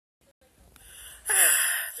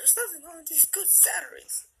there's nothing on these good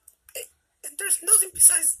Saturdays. And there's nothing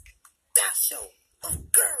besides that show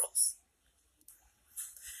of girls.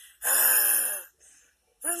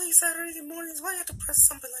 Really, Saturday mornings? Why you have to press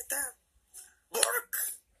something like that? Work!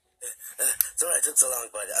 Sorry it took so long,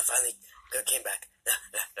 but I finally came back.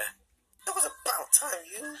 It was about time,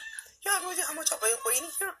 you have no idea how much I've been waiting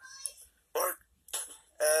here? Work!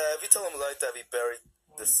 We told him like that we buried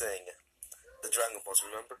the thing. The Dragon Balls,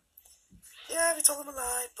 remember? Yeah, we told him a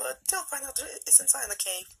lie, but they'll find out it's inside the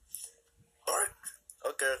cave. Work!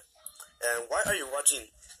 Okay. And why are you watching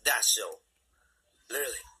that show?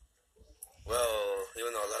 Literally. Well,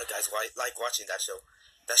 even though a lot of guys like watching that show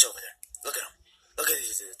over there. Look at them. Look at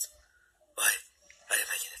these dudes. Why did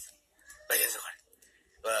I get it? Why get it so hard?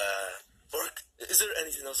 Bork, is there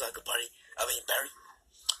anything else I could party? I mean, Barry?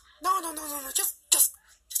 No. Just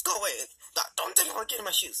go away. Don't think about getting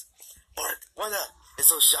my shoes. Bork, why not? It's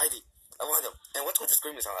so shiny. I want them. And what's with the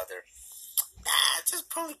screaming sound out there? Just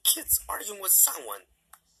probably kids arguing with someone.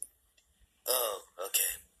 Oh,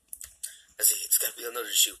 okay. Let's see, it's gotta be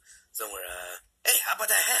another shoe somewhere. Hey, how about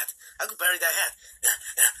that hat? I could bury that hat.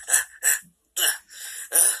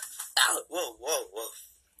 Ow, whoa.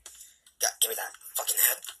 God, give me that fucking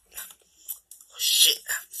hat. Oh, shit.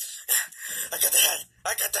 I got the hat.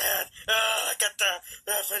 I got the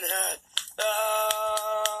effing hat.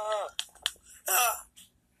 Ow.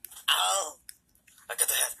 I got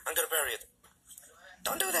the hat. I'm gonna bury it.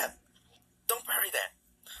 Don't do that. Don't bury that.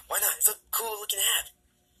 Why not? It's a cool looking hat.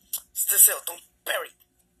 It's the sale. Don't bury it.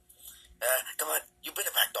 Come on. You've been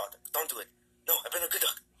a bad dog. Don't do it. No, I've been a good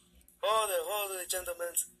dog. Hold it,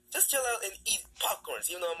 gentlemen. Just chill out and eat popcorns,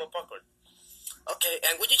 even though I'm a popcorn. Okay,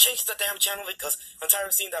 and would you change the damn channel? Because I'm tired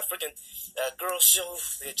of seeing that freaking girl show.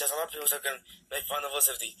 Just a lot of people are going to make fun of us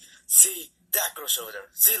if they see that girl show over there.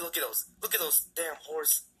 See, look at those. Look at those damn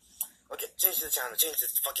whores. Okay, change the channel. Change the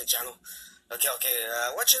fucking channel. Okay.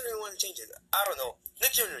 What channel do you want to change it? I don't know.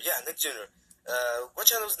 Nick Jr. Yeah, Nick Jr. What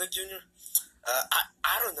channel is Nick Jr.?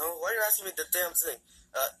 I don't know. Why are you asking me the damn thing?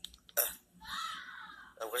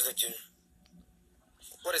 Where's Nick Jr.?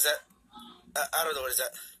 What is that? I don't know. What is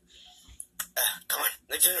that? Come on,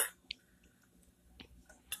 Nick Jr.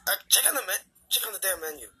 Check on the damn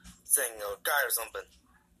menu. Saying a guy or something.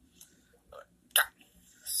 God.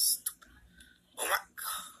 Stupid. Oh my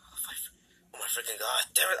freaking god.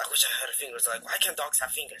 Damn it, I wish I had fingers. Like, why can't dogs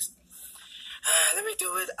have fingers? Let me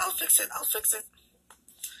do it. I'll fix it. Oh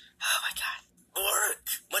my god. Work.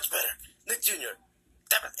 Much better. Nick Jr.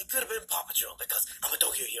 Damn it, it could have been Paw Patrol because I'm a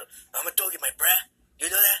doggy here. I'm a doggy, my bruh.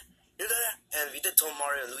 You know that? And we did tell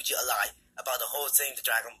Mario and Luigi a lie about the whole thing, the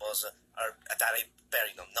Dragon Balls are that I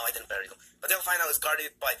buried them. No, I didn't bury them. But they'll find out it's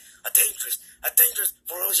guarded by a dangerous,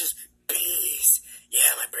 ferocious beast.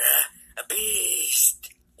 Yeah, my bruh. A beast.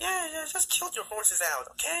 Yeah, just chill your horses out,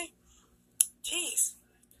 okay? Jeez.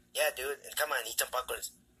 Yeah, dude. And come on, eat some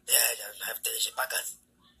popcorns. Yeah, have delicious popcorns.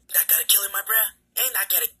 Not gonna kill you, my bruh. Ain't not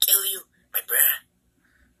gonna kill you, my bruh.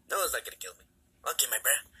 No, it's not gonna kill me. Okay, my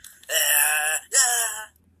bruh.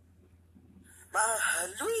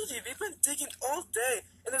 Luigi, we've been digging all day,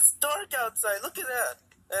 and it's dark outside. Look at that.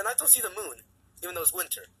 And I don't see the moon, even though it's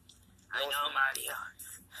winter. I know, Mario.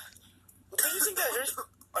 Do you think that hurts?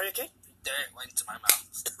 Are you okay? Dirt went to my mouth.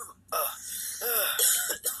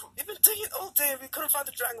 We've been digging all day, and we couldn't find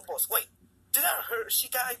the Dragon Balls. Wait, did that Hershey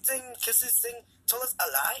guy thing, Kisses thing, tell us a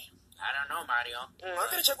lie? I don't know, Mario. I'm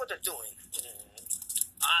gonna check what they're doing.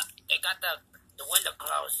 They got the window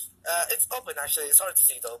closed. It's open, actually. It's hard to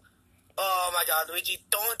see, though. Oh, my God, Luigi,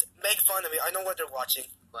 don't make fun of me. I know what they're watching.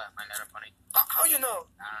 What, My Little Pony? How you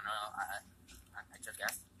know? I don't know. I just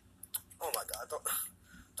guessed. Oh, my God,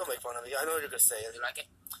 don't make fun of me. I know you're gonna say it. You like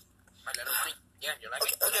it? My Little Pony? Yeah, you like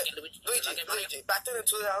it? Okay. Like it, Luigi, back then in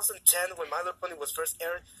 2010, when My Little Pony was first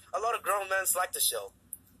aired, a lot of grown men liked the show.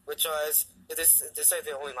 Which was, they say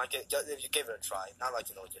they only like it if you give it a try. Not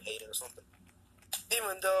like, you hate it or something.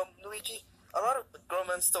 Even though, Luigi, a lot of grown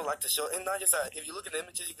men still like the show, and not just that. If you look at the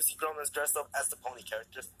images, you can see grown men dressed up as the pony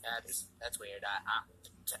characters. That's weird.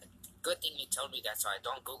 Good thing you told me that, so I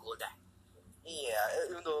don't Google that.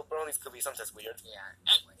 Yeah, even though bronies could be sometimes weird. Yeah.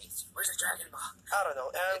 Anyways, where's the Dragon Ball? I don't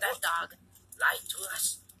know. And that dog lied to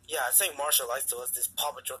us. Yeah, I think Marshall lies to us. This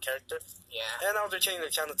Paw Patrol character. Yeah. And now they're changing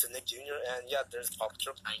the channel to Nick Jr. And yeah, there's Paw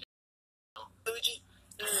Patrol. I know. Luigi.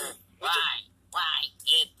 Why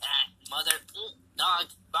did that mother dog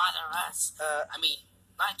bother us?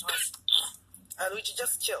 Lie to us. Luigi,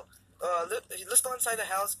 just chill. Let's go inside the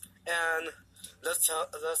house and let's tell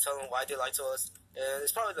them why they lied to us. And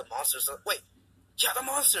it's probably the monsters. Wait, yeah, the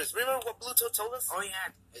monsters. Remember what Bluto told us? Oh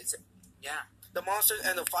yeah, the monsters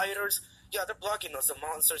and the fighters. Yeah, they're blocking us. The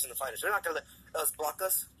monsters and the fighters. They're not gonna let us block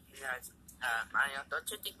us. Yes. Mario, don't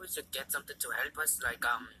you think we should get something to help us, like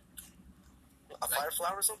A fire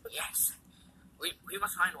flower or something? Yes. We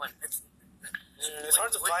must find one. It's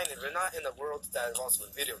hard to find it. We're not in a world that involves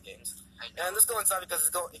with video games. And let's go inside because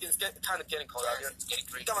it's kind of getting cold out here. It's getting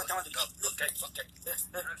great. Come on. Go. Okay.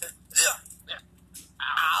 Yeah.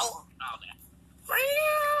 Ow. Oh, there.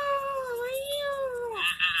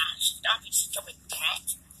 Stop it, stupid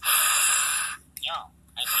cat. No.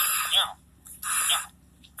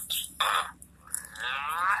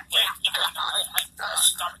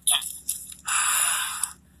 Stop it, cat.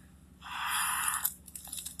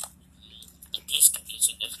 In this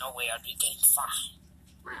condition, there's no way I'll be getting far.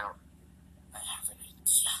 Well, I have an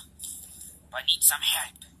idea. But I need some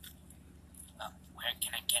help. Where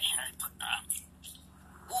can I get help?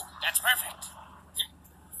 Ooh, that's perfect.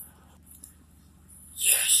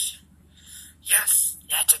 Yes,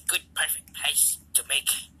 that's a good, perfect place to make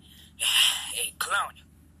a clone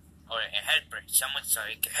or a helper. Someone so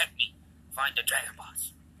he can help me find the Dragon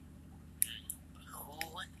Balls.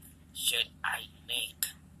 Who should I make?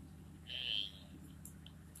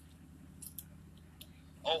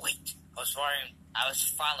 Oh wait, I was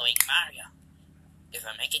following Mario. If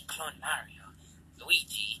I make a clone Mario,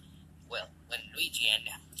 Luigi, well, when Luigi and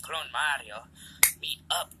clone Mario meet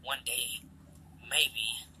up one day,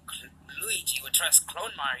 maybe Luigi would trust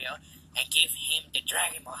clone Mario and give him the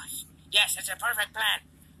Dragon Balls. Yes, that's a perfect plan.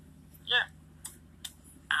 Yeah.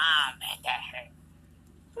 Ah, man, that hurt.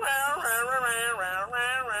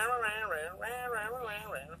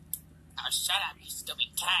 Oh, shut up, you stupid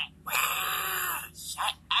cat.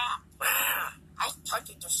 Shut up. I told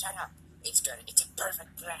you to shut up. It's good. It's a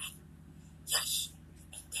perfect plan. Yes.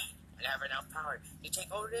 And then I'll have enough power to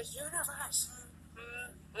take over this universe.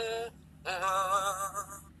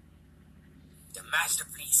 The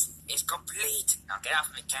masterpiece is complete. Now get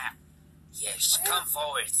off my cap. Yes, come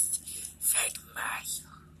forward. Fake Mario.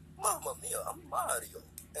 Mamma mia, I'm Mario.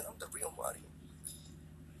 And I'm the real Mario.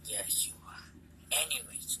 Yes, you are.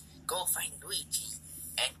 Anyways, go find Luigi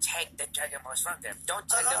and take the Dragon Balls from them. Don't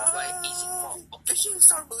tell them what is wrong. They shouldn't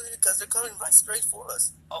start moving because they're coming right straight for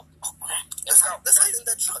us. Oh, crap. Let's go. Let's hide in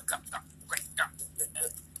that truck. Go. Quick, go.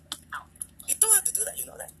 You don't have to do that, you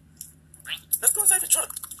know that. Let's go inside the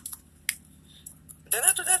truck. Then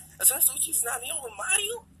after that, as soon as Luigi's not near with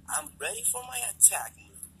Mario, I'm ready for my attack move.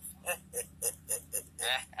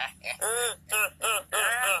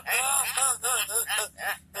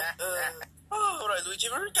 Alright, Luigi,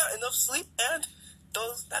 we already got enough sleep, and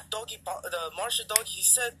that doggy, the Martian dog, he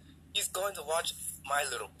said he's going to watch My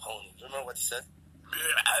Little Pony. Remember what he said?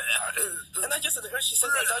 And I just heard she said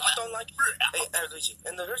that dogs don't like. Hey, Luigi.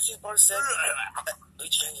 And the Hershey's bar said,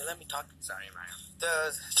 Luigi, can you let me talk? Sorry, Mario.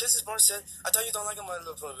 The Kisses bar said, I thought you don't like My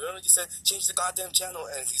Little Pony. Remember you said, change the goddamn channel,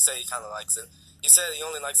 and he said he kind of likes it. He said he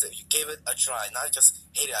only likes it if you gave it a try, not just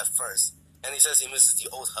hate it at first. And he says he misses the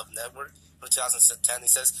old Hub Network from 2010. He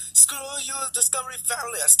says, screw you, Discovery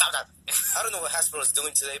Family, and stop that. I don't know what Hasbro is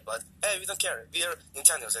doing today, but hey, we don't care. We are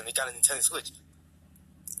Nintendo's, and we got a Nintendo Switch.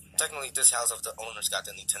 Technically, this house of the owners got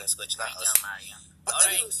the Nintendo Switch, not us. Mario.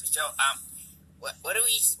 Alright, so, where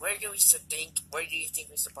do you think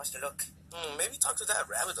we're supposed to look? Maybe talk to that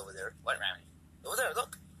rabbit over there. What rabbit? Over there,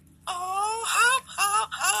 look. Oh, hop,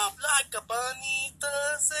 hop, hop, like a bunny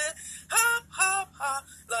does it. Hop, hop, hop,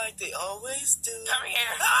 like they always do. Come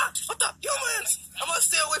here. Ah, what the? Humans! I must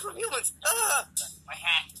stay away from humans. Ah! My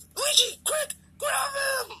hat. Luigi, quick, grab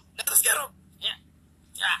him! Let's get him. Yeah.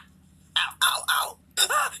 Ow. Ow, ow.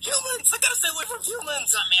 Ah, humans! I gotta stay away from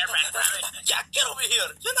humans! Come here, rabbit. Yeah, get over here!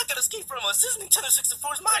 You're not gonna escape from us! This is Nintendo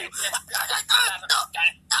 64's Mario! I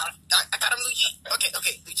got him, Luigi! Okay,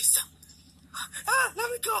 Luigi, stop. Let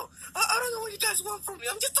me go! I don't know what you guys want from me,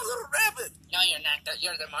 I'm just a little rabbit! No, you're not.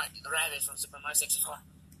 You're the rabbit from Super Mario 64.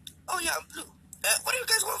 Oh yeah, I'm blue. What do you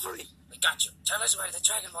guys want from me? We got you. Tell us where the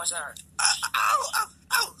Dragon Balls are.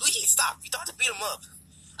 Ow! Luigi, stop! You don't have to beat him up.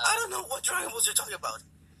 I don't know what Dragon Balls you're talking about.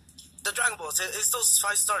 The Dragon Balls, it's those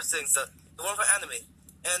 5-star things, the one for anime.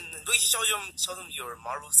 And Luigi showed them your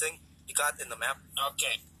Marvel thing you got in the map.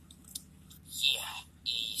 Okay. Here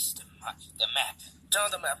is the map. Turn on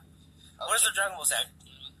the map. Okay. Where's the Dragon Balls at?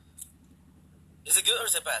 Is it good or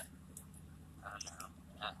is it bad? I don't know.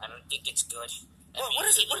 I don't think it's good. What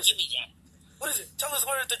is it? Give me that. What is it? Tell us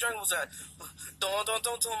where the Dragon Balls at. Don't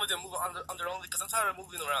tell me they're moving on their own because I'm tired of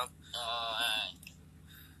moving around.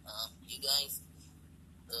 You guys,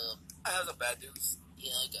 I have some bad news.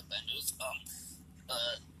 Yeah, I got bad news.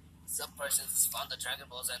 Some persons found the Dragon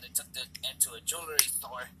Balls and they took them into a jewelry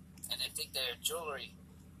store, and they think they're jewelry.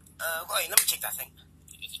 Wait, let me check that thing.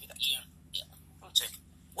 You give me the ear. Yeah. Let me check.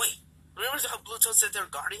 Wait, remember how Bluetooth said they're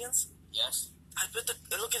guardians? Yes. I bet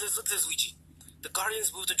look at this, Luigi. The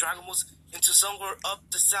Guardians moved the Dragon Balls into somewhere up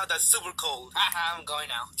the south that's super cold. Haha, I'm going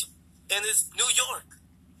out. And it's New York.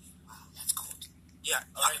 Wow, that's cold. Yeah.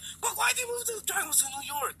 Well, why did they move the Dragon Balls to New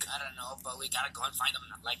York? I don't know, but we gotta go and find them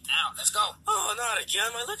like now. Let's go. Oh, not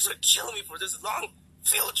again. My legs are killing me for this long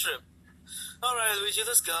field trip. All right, Luigi,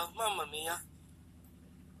 let's go. Mamma mia.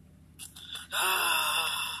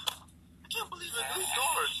 I can't believe it. New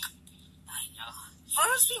York. I know.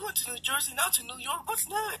 First we went to New Jersey, now to New York. What's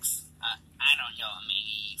next? I don't know.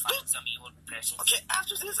 Maybe find some evil person. Okay,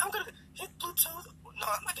 after this, I'm gonna hit Pluto. No,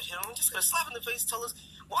 I'm not gonna hit him. I'm just gonna slap him in the face, tell us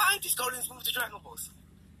why these Guardians moved the Dragon Balls.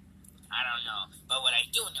 I don't know. But what I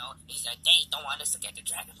do know is that they don't want us to get the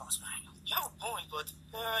Dragon Balls, Mario. You have a point, but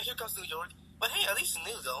here comes New York. But hey, at least it's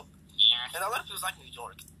new, though. Yeah. And a lot of people like New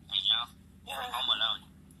York. I know. Yeah. Or Home Alone.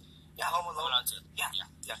 Yeah, Home Alone. Home Alone too. Yeah.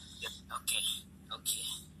 Okay.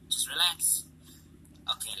 Just relax.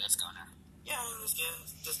 Okay, let's go now. Yeah, let's get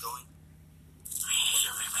this going.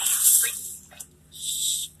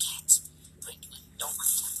 Shh, cats. Wait, don't want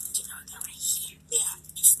them to know they're right here. Yeah,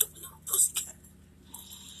 you stupid little pussycat.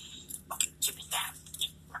 Okay, give me that.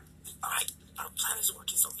 Alright, our plan is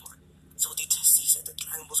working so far. So they said the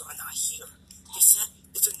Dragon Balls are not here. They said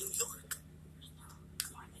it's in New York.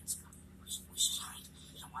 Come on, let's go. We should hide.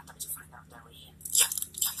 We don't want them to find out that we're here. Yeah,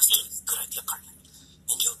 let's do this. Good idea, Cartman.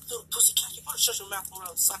 And you little pussycat, you better shut your mouth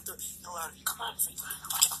around, slap the hell out of you. Come on, say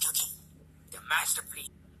Okay. the masterpiece.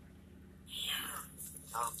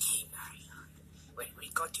 Okay, Mario. When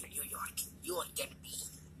we go to New York, you are gonna be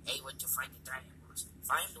able to find the Dragon Balls.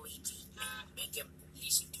 Find Luigi and make him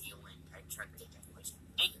listen to you when I try to get that voice.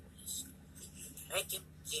 Anyways, make him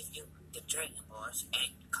give you the Dragon Balls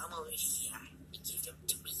and come over here and give them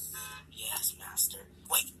to me. Yes, Master.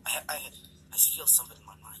 Wait, I feel something in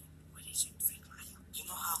my mind. What is it, Fake Mario? You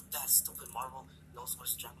know how that stupid Marvel knows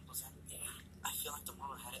where's Dragon Balls at? Yeah. I feel like the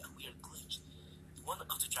Marvel had a weird glitch. One of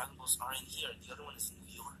the Dragon Balls are in here, and the other one is in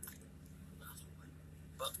New York.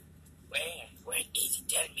 But where is it?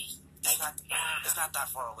 Tell me. It's not that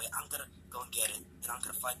far away. I'm gonna go and get it, and I'm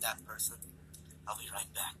gonna fight that person. I'll be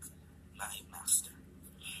right back, my master.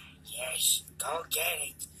 Yes, go get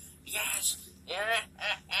it. Yes.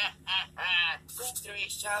 Victory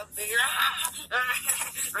shall be.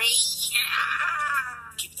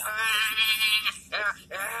 Keep that.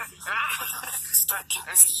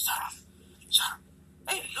 Shut up.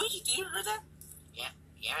 Hey, Luigi, did you hear that?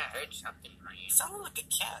 Yeah, I heard something, Mario. It sounded like a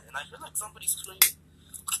cat, and I heard like somebody screaming.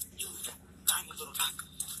 You tiny little cat.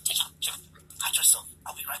 Hide yourself.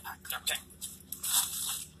 I'll be right back. Okay.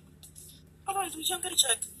 Alright, Luigi, I'm gonna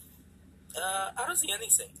check. I don't see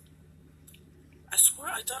anything. I swear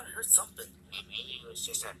I thought I heard something. Maybe it was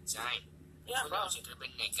just outside. Yeah, Who knows? It could have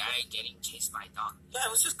been the guy getting chased by a dog. Yeah,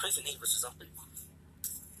 it was just crazy neighbors or something.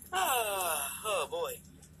 Oh boy.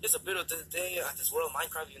 It's a bit of the day at this world of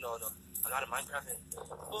Minecraft. No, I'm not in Minecraft. And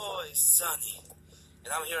boy, sunny.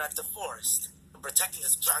 And I'm here at the forest. I'm protecting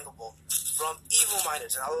this Dragon Ball from evil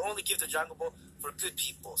miners. And I will only give the Dragon Ball for good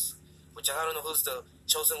peoples. Which I don't know who's the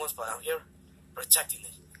chosen ones, but I'm here protecting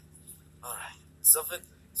it. Alright. So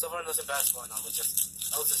far nothing bad is going on.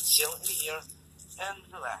 I'll just chill in here and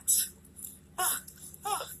relax.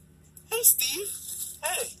 Hey, Steve.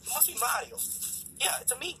 Hey, it must be Mario. Yeah,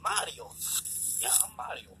 it's me, Mario. Yeah, I'm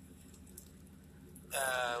Mario.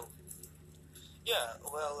 Yeah,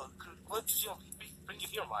 well, what did you bring you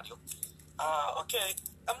here, Mario? Okay,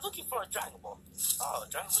 I'm looking for a Dragon Ball. Oh,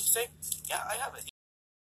 Dragon Ball, you say? Yeah, I have it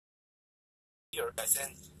here, guys,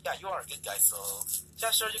 and yeah, you are a good guy, so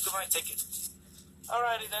yeah, sure, you can take it.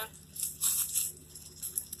 Alrighty then.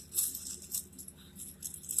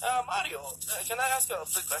 Mario, can I ask you a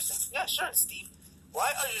quick question? Yeah, sure, Steve.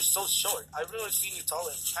 Why are you so short? I've really seen you tall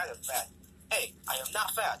and kind of fat. Hey, I am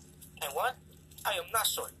not fat. And what? I am not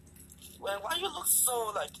short. Well, why you look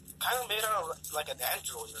so, like, kind of made out of, like, an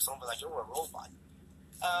android or something, like you were a robot?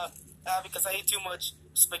 Because I ate too much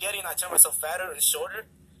spaghetti and I turned myself fatter and shorter.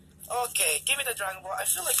 Okay, give me the Dragon Ball. I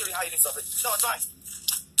feel like you're hiding something. No, it's mine.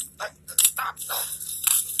 Stop.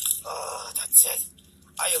 Oh, that's it.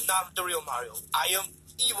 I am not the real Mario. I am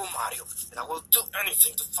evil Mario, and I will do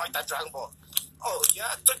anything to fight that Dragon Ball. Oh,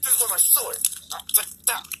 yeah? Take this with my sword. Take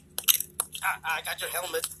that. I got your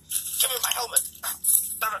helmet. Give me my helmet.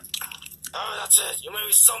 Stop it. Oh, that's it. You made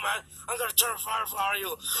me so mad. I'm gonna turn fire for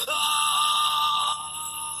you.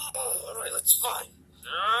 Alright, let's fight.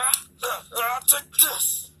 Take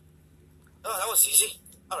this. Oh, that was easy.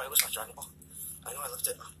 Alright, where's my Dragon Ball? I know I left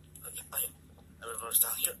it. I reversed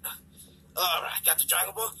down here. Alright, I got the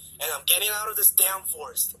Dragon Ball, and I'm getting out of this damn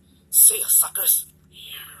forest. See ya, suckers.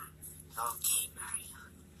 Okay, Mario.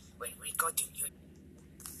 When we go to New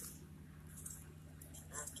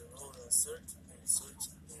Insert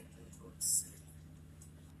in New York City.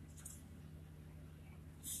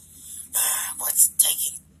 What's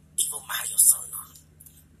taking evil Mario so long?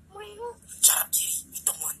 Shut up, kitty. You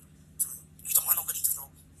don't want nobody to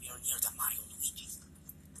know you're near the Mario Luigi.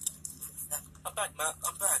 I'm back, I'm back.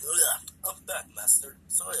 I'm back, master.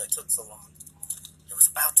 Sorry I took so long. It was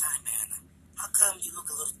about time, man. How come you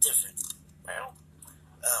look a little different? Well,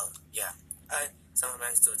 oh, yeah. I somehow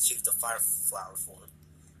managed to achieve the fire flower form.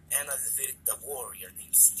 And I defeated the warrior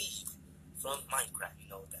named Steve from Minecraft.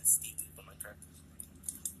 You know that Steve from Minecraft?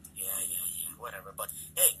 Yeah, whatever. But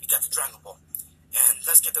hey, we got the Dragon Ball. And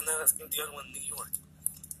let's get the other one in New York.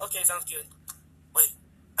 Okay, sounds good. Wait,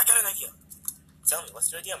 I got an idea. Tell me,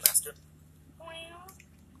 what's your idea, master?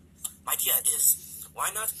 My idea is,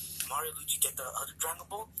 why not Mario Luigi get the other Dragon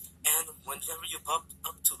Ball, and whenever you pop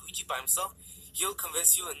up to Luigi by himself, he'll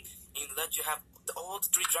convince you and let you have all the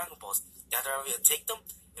 3 Dragon Balls. That are we'll take them,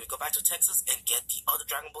 and we go back to Texas and get the other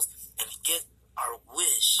Dragon Balls, and we get our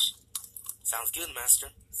wish. Sounds good, master.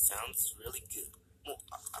 Sounds really good.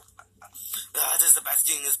 This is the best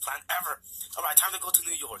genius plan ever. Alright, time to go to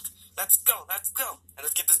New York. Let's go. And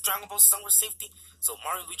let's get this Dragon Ball somewhere safety, so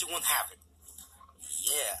Mario and Luigi won't have it.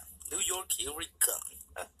 Yeah, New York, here we come.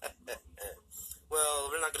 Well,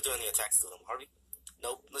 we're not gonna do any attacks to them, are we?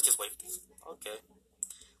 Nope, let's just wait. Okay.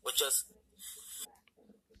 We'll just...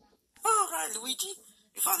 Alright, Luigi.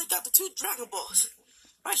 We finally got the 2 Dragon Balls.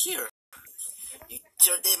 Right here. You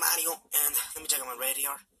sure did, Mario. And let me check on my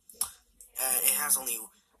radar. It has only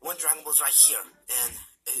 1 Dragon Ball right here. And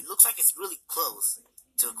it looks like it's really close,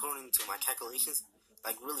 according to my calculations.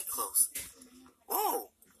 Like, really close. Whoa!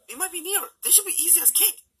 We might be near. This should be easy as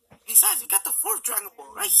cake. Besides, we got the 4th Dragon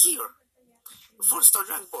Ball right here. The 4-star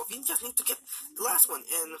Dragon Ball. We just need to get the last one.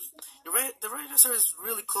 And the radar is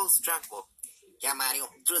really close to Dragon Ball. Yeah, Mario,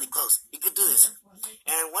 it's really close. We could do this.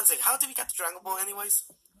 And one second, how did we get the Dragon Ball anyways?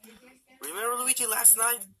 Remember, Luigi, last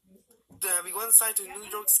night? We went inside to New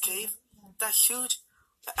York's cave. That huge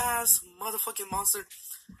ass motherfucking monster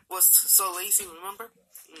was so lazy, remember?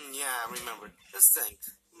 Yeah, I remember. Let's think.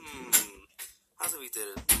 How did we do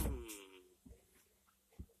it?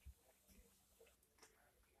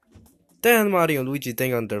 Then Mario and Luigi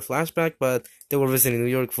think on their flashback, but they were visiting New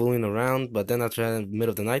York fooling around, but then after the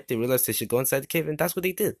middle of the night, they realized they should go inside the cave, and that's what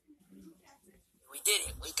they did. We did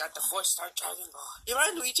it. We got the 4-star Dragon Ball. You're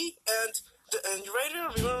right, Luigi, and you right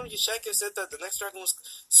here, remember you checked and said that the next dragon was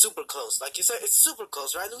super close. Like you said, it's super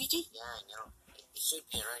close, right, Luigi? Yeah, I know. It should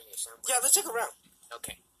be around here somewhere. Yeah, let's check around.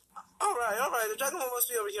 Okay. Alright, the Dragon Ball must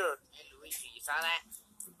be over here. Hey, Luigi, you saw that?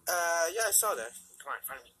 Yeah, I saw that. Come on, in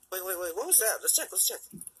front of me. Wait, what was that? Let's check. Let's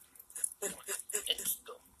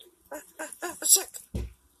go. Let's check.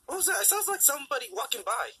 What was that? It sounds like somebody walking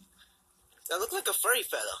by. That looked like a furry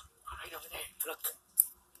fella. Right over there. Look.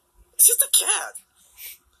 It's just a cat.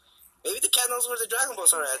 Maybe the cat knows where the Dragon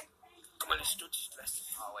Balls are at. Come on, let's do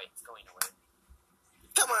this. Oh, wait, it's going away.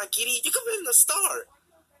 Come on, Kitty. You could be in the star.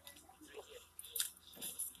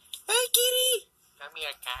 Hey, Kitty. Come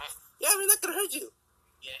here, cat. Yeah, we're not gonna hurt you.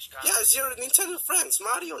 Yes, cat. Yeah, it's your Nintendo friends,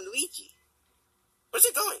 Mario and Luigi. Where's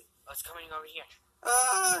it going? Oh, it's coming over here.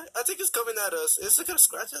 I think it's coming at us. Is it gonna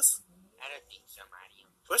scratch us? I don't think so, Mario.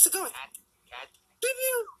 Where's it going? Cat. Pew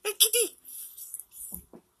pew. Hey, Kitty.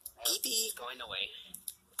 Kitty. It's going away.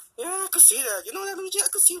 Yeah, I could see that. You know that, Luigi? I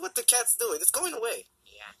could see what the cat's doing. It's going away.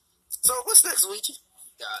 Yeah. So, what's next, Luigi?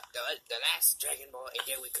 The last Dragon Ball, and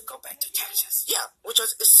then we could go back to Texas. Yeah, which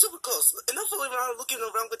is super close. Enough of looking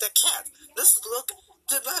around with that cat. Let's look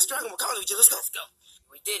the last Dragon Ball. Come on, Luigi, let's go. Let's go.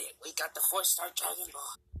 We did it. We got the 4-star Dragon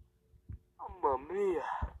Ball. Mamma mia.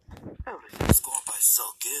 Everything's going by so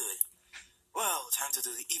good. Well, time to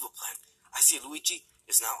do the evil plan. I see Luigi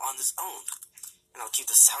is now on his own. And I'll keep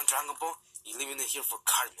the sound Dragon Ball. You're leaving it here for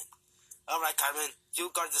Cartman. Alright, Cartman. You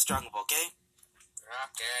guard this Dragon Ball, okay?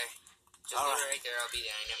 Okay. Just leave it right there. I'll be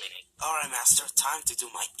there in a minute. Alright, Master. Time to do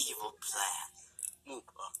my evil plan. Move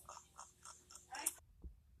up.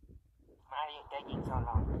 Mario taking so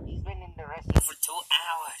long. He's been in the restroom for 2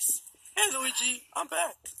 hours. Hey, Luigi. I'm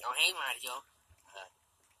back. Oh, hey, Mario.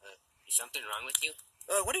 Is something wrong with you?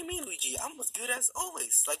 What do you mean, Luigi? I'm as good as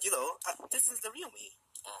always. Like, this is the real me.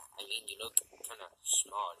 I mean, you look kind of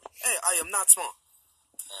small. Hey, I am not small.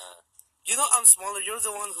 You know I'm smaller. You're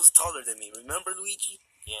the one who's taller than me. Remember, Luigi?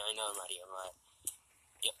 Yeah, I know, Mario.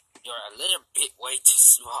 You're a little bit way too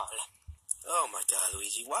small. Oh, my God,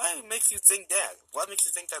 Luigi. Why makes you think that? What makes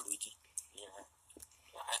you think that, Luigi? Yeah.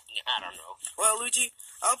 I don't know. Well, Luigi,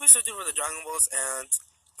 I'll be searching for the Dragon Balls, and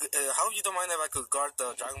I hope you don't mind if I could guard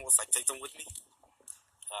the Dragon Balls, like take them with me?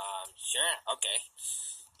 Sure, okay.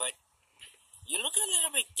 But you look a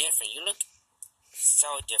little bit different. You look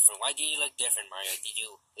so different? Why do you look different, Mario?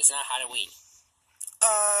 It's not Halloween.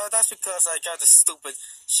 That's because I got this stupid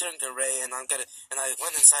shuriken ray, and I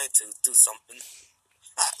went inside to do something.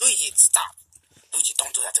 Luigi, stop! Luigi, don't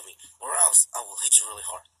do that to me, or else I will hit you really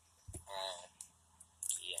hard.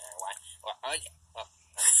 Yeah, why?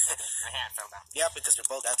 My hand fell down. Yeah, because you're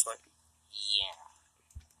both, that's why. Yeah.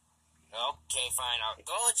 Okay, fine. I'll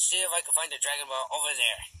go and see if I can find the Dragon Ball over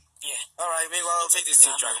there. Yeah. Alright, meanwhile, I'll take these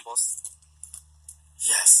 2 Dragon Balls.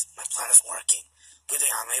 Yes, my plan is working. Good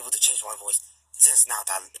thing I'm able to change my voice. Since now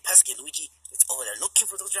that the pesky Luigi is over there looking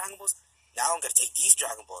for those Dragon Balls, now I'm gonna take these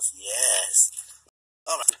Dragon Balls. Yes.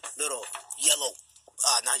 Alright, little yellow,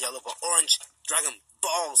 not yellow, but orange Dragon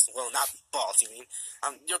Balls. Well, not balls, you mean.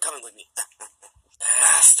 You're coming with me.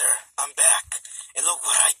 Master, I'm back. And look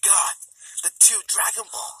what I got. The 2 Dragon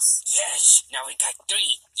Balls. Yes, now we got 3.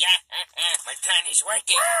 Yeah, my plan is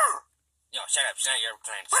working. No, shut up. It's not your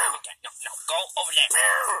plan. No, go over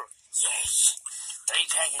there. Yes, 3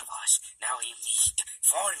 Dragon Balls. Now we need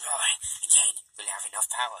 4 more. And then we'll have enough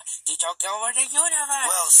power to take over the universe.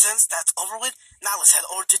 Well, since that's over with, now let's head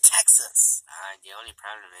over to Texas. The only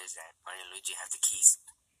problem is that Mario and Luigi have the keys.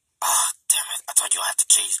 Damn it. I thought you had the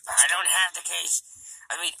keys. I don't have the keys.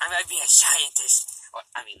 I mean, I might be a scientist,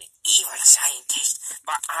 an evil scientist,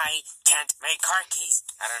 but I can't make car keys.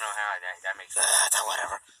 I don't know how that makes sense.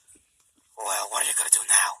 Whatever. Well, what are you gonna do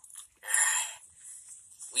now?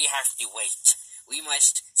 We have to wait. We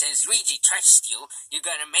must, since Luigi trusts you, you're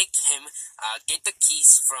gonna make him get the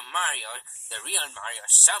keys from Mario, the real Mario,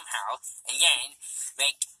 somehow, and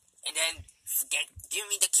then give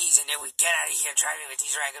me the keys, and then we get out of here driving with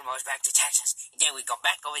these Dragon Balls back to Texas. And then we go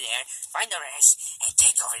back over there, find the rest, and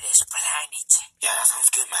take over this planet. Yeah, that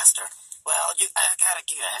sounds good, Master. Well, I gotta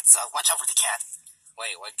give you a heads up. Watch out for the cat.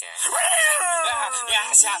 Wait, what cat?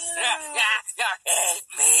 Hate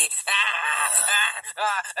me.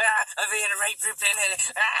 I'm being raped repeatedly.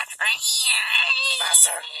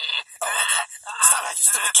 Master. Oh my God. Stop that, you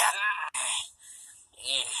stupid cat.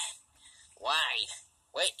 Why?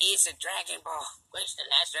 Where is the Dragon Ball? Where's the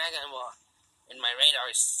last Dragon Ball? In my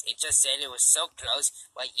radar, it just said it was so close,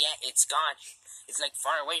 but yet it's gone. It's like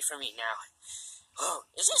far away from me now. Oh,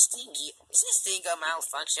 is this thing a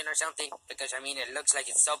malfunction or something? Because, it looks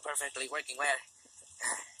like it's so perfectly working well.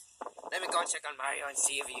 Let me go check on Mario and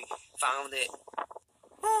see if he found it.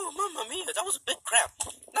 Oh, mamma mia, that was a big crap.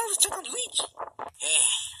 Now let's check on Luigi.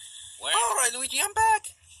 Alright, Luigi, I'm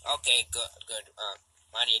back. Okay, good.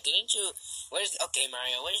 Mario,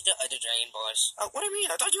 Mario, where's the other Dragon Balls? What do you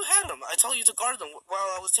mean? I thought you had them. I told you to guard them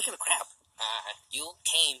while I was taking a crap. You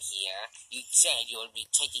came here, you said you would be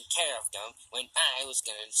taking care of them when I was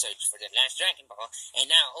gonna search for the last Dragon Ball,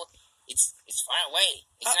 and now it's far away.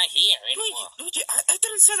 It's not here anymore. Luigi, I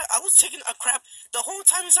didn't say that. I was taking a crap the whole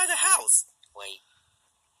time inside the house. Wait,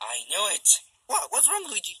 I knew it. What? What's wrong,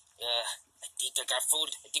 Luigi? I think I got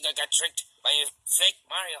fooled. I think I got tricked by a fake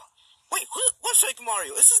Mario. Wait, what fake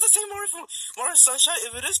Mario? Is this the same Mario from Mario Sunshine?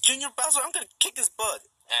 If it is Junior Bowser, I'm gonna kick his butt.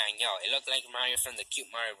 I know, it looked like Mario from the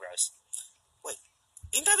Cute Mario Bros. Wait,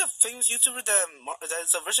 ain't that a famous YouTuber that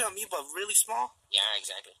is a version of me but really small? Yeah,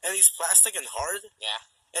 exactly. And he's plastic and hard? Yeah.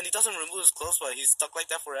 And he doesn't remove his clothes, but he's stuck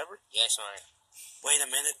like that forever? Yes, Mario. Wait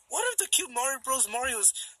a minute, what if the Cute Mario Bros.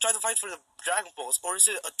 Marios try to fight for the Dragon Balls, or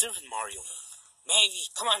is it a different Mario? Maybe,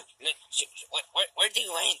 come on, where do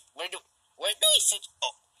you went? Where do we sit?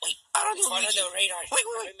 Oh, wait, I don't know, follow Luigi. the radar. Wait.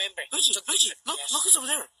 Remember. Luigi, look who's over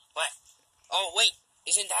there. What? Oh, wait,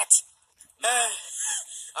 isn't that? Oh,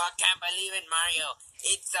 I can't believe it, Mario.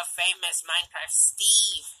 It's the famous Minecraft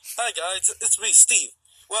Steve. Hi guys, it's me, Steve.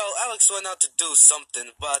 Well, Alex went out to do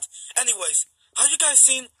something, but anyways, have you guys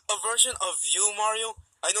seen a version of you, Mario?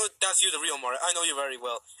 I know that's you, the real Mario. I know you very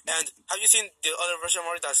well. And have you seen the other version of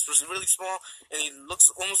Mario that's really small, and he looks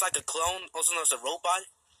almost like a clone, also known as a robot?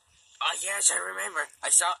 Oh, yes, I remember. I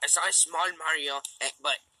saw a small Mario,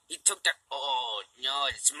 but he took the... Oh, no,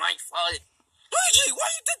 it's my fault. Luigi, why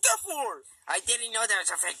you did that for? I didn't know that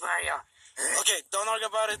was a fake Mario. Okay, don't argue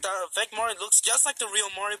about it. The fake Mario looks just like the real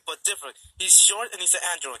Mario, but different. He's short and he's an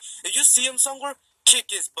android. If you see him somewhere,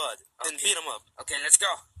 kick his butt and beat him up. Okay, let's go.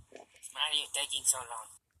 Mario taking so long.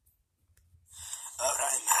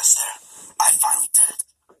 Alright, Master. I finally did it.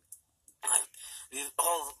 We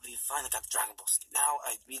finally got the Dragon Balls. Now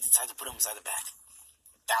we decided to put them inside the bag.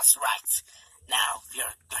 That's right. Now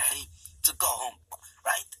we're ready to go home,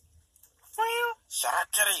 right? Shut up,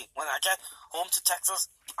 kitty. When I get home to Texas,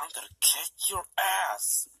 I'm gonna kick your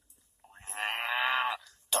ass.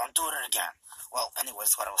 Don't do it again. Well,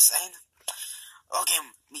 anyways, what I was saying. Okay,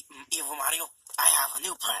 Evil Mario, I have a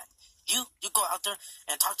new plan. You go out there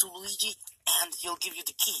and talk to Luigi and he'll give you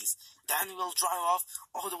the keys. Then we'll drive off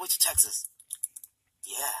all the way to Texas.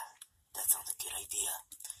 Yeah, that sounds a good idea.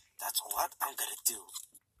 That's what I'm gonna do.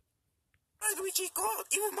 Alright, Luigi, go out.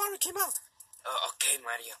 Even Mario came out. Oh, okay,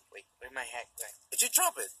 Mario. Wait, where's my hat? Right. Did you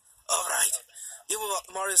drop it? Alright. Even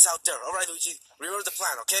Mario's out there. Alright, Luigi, remember the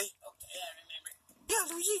plan, okay? Okay, I remember. Yeah,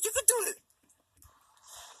 Luigi, you can do it.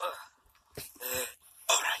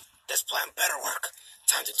 Alright, this plan better work.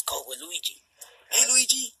 Time to go with Luigi. Hey,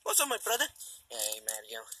 Luigi. What's up, my brother? Hey,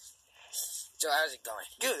 Mario. So, how's it going?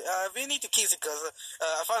 Good. We need to keys because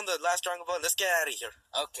I found the last Dragon Ball. Let's get out of here.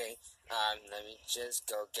 Okay. Let me just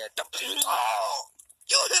go get the... Oh!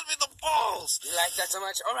 You hit me in the balls! You like that so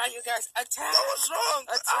much? Alright, you guys, attack! That was wrong!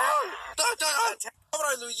 Attack!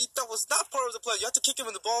 Alright, Luigi, that was not part of the plan. You have to kick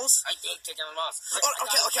him in the balls. I did kick him in the balls.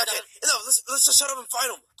 Okay. No, let's just shut up and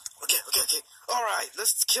fight him. Okay. Alright,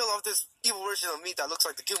 let's kill off this evil version of me that looks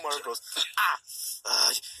like the Kill Mario Bros.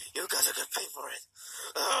 You guys are gonna pay for it.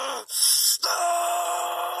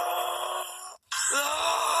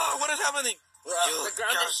 What is happening? The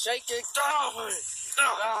ground is shaking.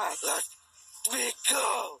 Let me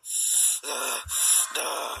go.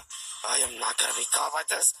 I am not gonna be caught like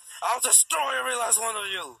this. I'll destroy every last one of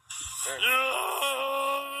you.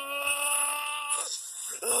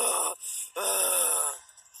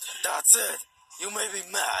 That's it. You made me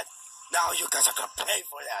mad. Now you guys are gonna pay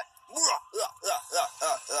for that. Oh,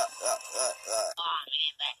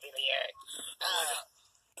 man, that really hurt.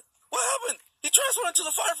 What happened? He transformed into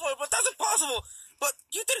the fire flower, but that's impossible. But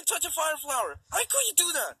you didn't touch a fire flower. How could you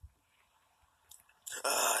do that?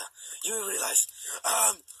 You realize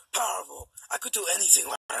I'm powerful. I could do anything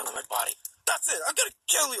with my body. That's it. I'm gonna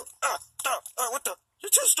kill you. What the? You're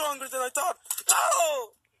too stronger than I thought.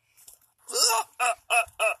 No!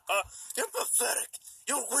 You're pathetic.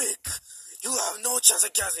 You're weak. You have no chance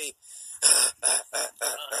against me.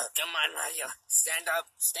 Come on, Mario. Stand up.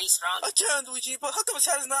 Stay strong. I can, Luigi, but how come his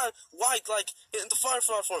head is not white like in the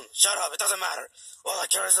firefly form? Shut up, it doesn't matter. All I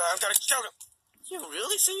care is that I'm gonna kill him. You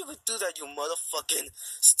really think you could do that, you motherfucking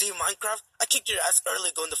Steve Minecraft? I kicked your ass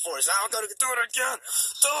early going to the forest. Now I'm gonna do it again.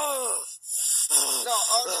 No,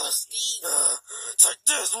 Steve. Take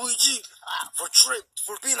this, Luigi.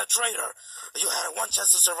 For being a traitor. You had one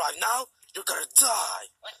chance to survive. Now, you're gonna die.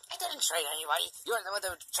 What? I didn't trade anybody. You're the one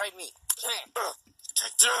that betrayed me.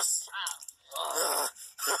 Take this.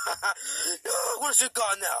 Where's your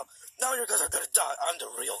god now? Now you guys are gonna die. I'm the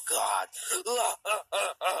real god.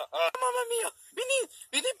 Mamma mia!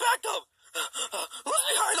 We need backup. Who's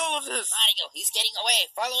behind all of this? Mario, he's getting away.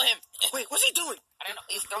 Follow him. Wait, what's he doing? I don't know.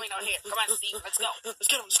 He's going out here. Come on, Steve. Let's go. Let's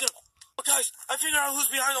get him. Oh, guys, I figured out who's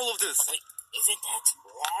behind all of this. Wait, is it that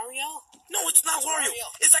Wario? No, it's not Wario.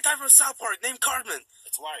 It's that guy from South Park named Cartman.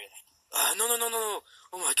 It's Wario. No.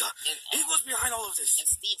 Oh my god. He was behind all of this. And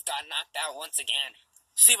Steve got knocked out once again.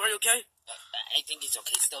 Steve, are you okay? I think he's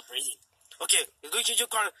okay. Still breathing. Okay, you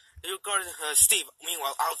guard Steve.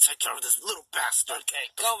 Meanwhile, I'll take care of this little bastard.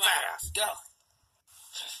 Okay, go, fast. Go.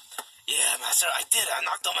 Yeah, Master, I did it. I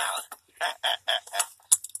knocked him out.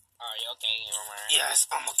 Are you okay, Mario?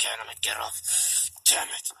 Yes, I'm okay. I'm gonna get off.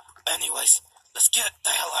 Damn it. Anyways, let's get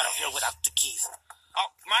the hell out of here without the keys.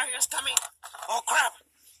 Oh, Mario's coming. Oh, crap.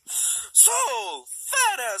 So,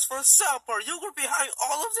 fat ass from South Park, you were behind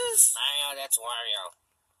all of this? Mario, that's Wario.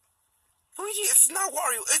 Luigi, it's not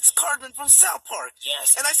Wario, it's Cartman from South Park.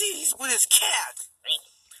 Yes. And I see he's with his cat.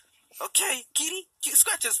 Really? Okay, Kitty,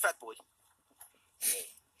 scratch this fat boy.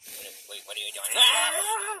 Wait, what are you doing?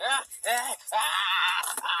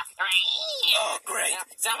 Oh, great.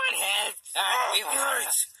 Someone help.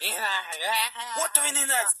 Great. What do we need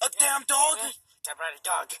next? A damn dog? I brought a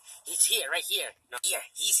dog. He's here, right here. No, here.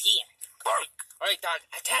 He's here. Bark. All right, dog.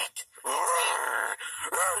 Attack.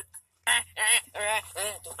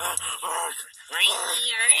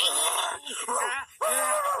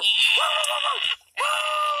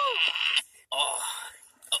 Oh,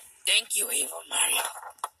 thank you, Evil Mario.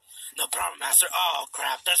 No problem, Master. Oh,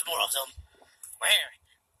 crap. There's more of them. Where?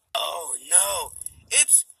 Oh, no.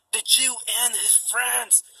 It's the Jew and his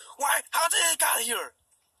friends. Why? How did they get here?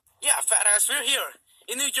 Yeah, fat ass, we're here.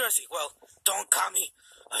 In New Jersey. Well, don't call me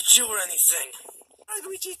a Jew or anything. All right,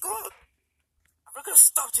 Luigi, go out. We're gonna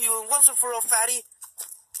stop to you once and for all, fatty.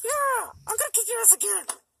 Yeah, I'm gonna kick your ass again.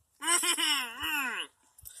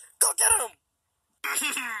 Go get him.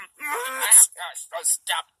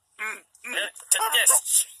 Stop. Take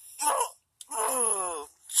this. Oh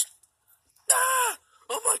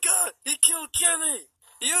my god, he killed Kenny.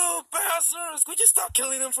 You bastards, could you stop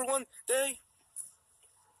killing him for one day?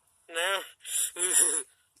 No.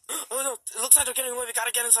 Oh no, it looks like they're getting away. We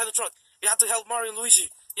gotta get inside the truck. We have to help Mario and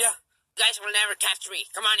Luigi. Yeah, You guys will never catch me.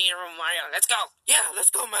 Come on, Hero Mario. Let's go. Yeah,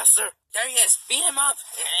 let's go, Master. There he is. Beat him up.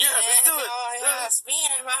 Yeah, let's do it. Oh, yes.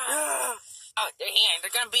 Beat him up. Yeah. Oh, they're here.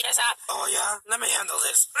 They're gonna beat us up. Oh, yeah? Let me handle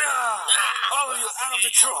this. All of you out of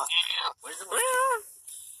the truck. Where's the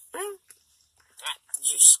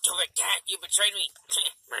You stupid cat. You betrayed me. What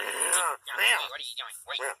are you doing?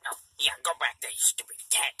 Wait, no. Yeah, go back there, you stupid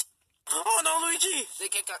cat. Oh, no, Luigi.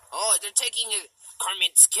 They're taking it.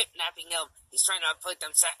 Carmen's kidnapping him. He's trying to put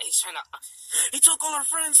them. He took all our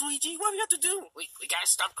friends, Luigi. What do we have to do? We gotta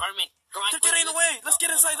stop Carmen. Come on. They're getting away. Let's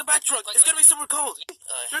get inside the back truck. It's gonna be super cold.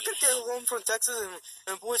 You're gonna get home from Texas,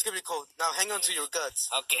 and boy's gonna be cold. Now hang on to your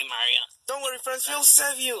guts. Okay, Mario. Don't worry, friends. We'll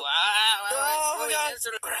save you. Oh, my God.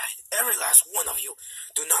 Alright, every last one of you.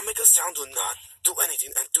 Do not make a sound. Do not do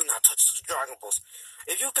anything. And do not touch the Dragon Balls.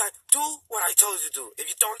 If you can, do what I told you to do. If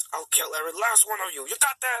you don't, I'll kill every last one of you. You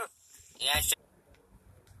got that? Yeah, sure.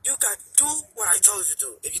 You can do what I told you to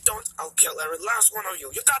do. If you don't, I'll kill every last one of you.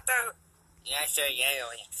 You got that? Yeah, sure. Yeah.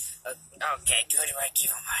 Okay, good idea,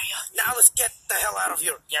 Mario. Now let's get the hell out of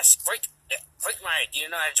here. Yes, quick, Mario. Do you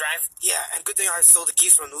know how to drive? Yeah, and good thing I stole the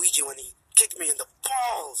keys from Luigi when he kicked me in the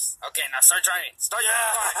balls. Okay, now start driving.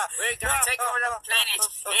 Yeah. We're gonna take over the planet.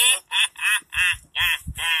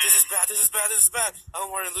 This is bad. I don't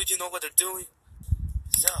worry, Luigi know what they're doing.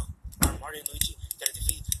 So, are Mario and Luigi gonna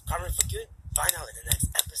defeat Carmen for good? Find out in the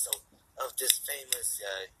next episode of this famous,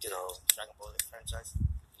 Dragon Ball franchise.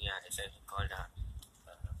 Yeah, it's called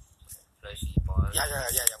Plushie Ball. Yeah,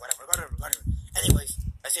 whatever. Anyways,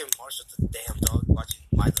 I see Marshall the damn dog watching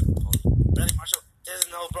My Little Pony.